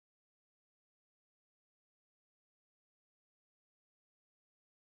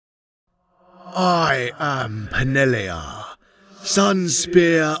I am Panelliar, Sun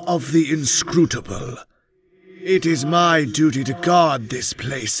Spear of the Inscrutable. It is my duty to guard this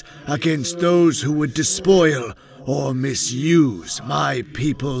place against those who would despoil or misuse my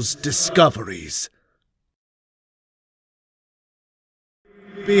people's discoveries.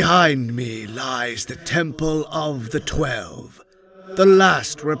 Behind me lies the Temple of the 12, the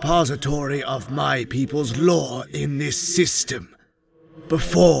last repository of my people's lore in this system.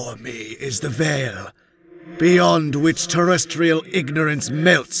 Before me is the veil, beyond which terrestrial ignorance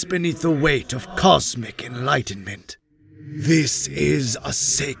melts beneath the weight of cosmic enlightenment. This is a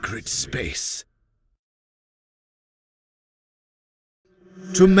sacred space.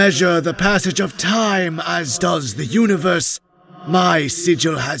 To measure the passage of time as does the universe, my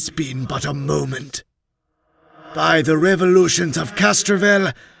sigil has been but a moment. By the revolutions of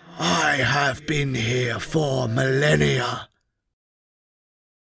Castrovel, I have been here for millennia.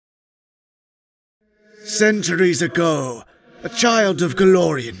 Centuries ago, a child of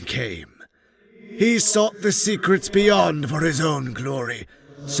Galorian came. He sought the secrets beyond for his own glory,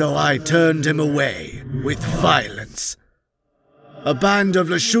 so I turned him away with violence. A band of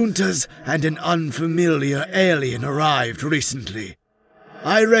Lashuntas and an unfamiliar alien arrived recently.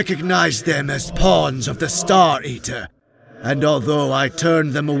 I recognized them as pawns of the Star Eater, and although I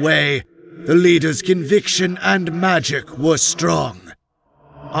turned them away, the leader's conviction and magic were strong.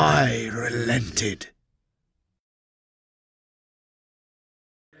 I relented.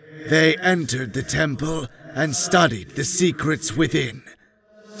 They entered the temple and studied the secrets within.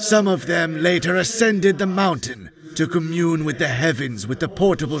 Some of them later ascended the mountain to commune with the heavens with the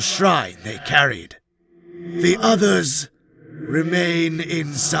portable shrine they carried. The others remain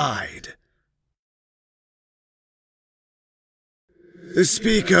inside. The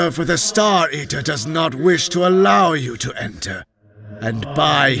speaker for the Star Eater does not wish to allow you to enter, and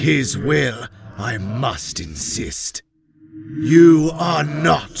by his will, I must insist. You are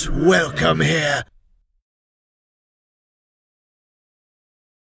not welcome here.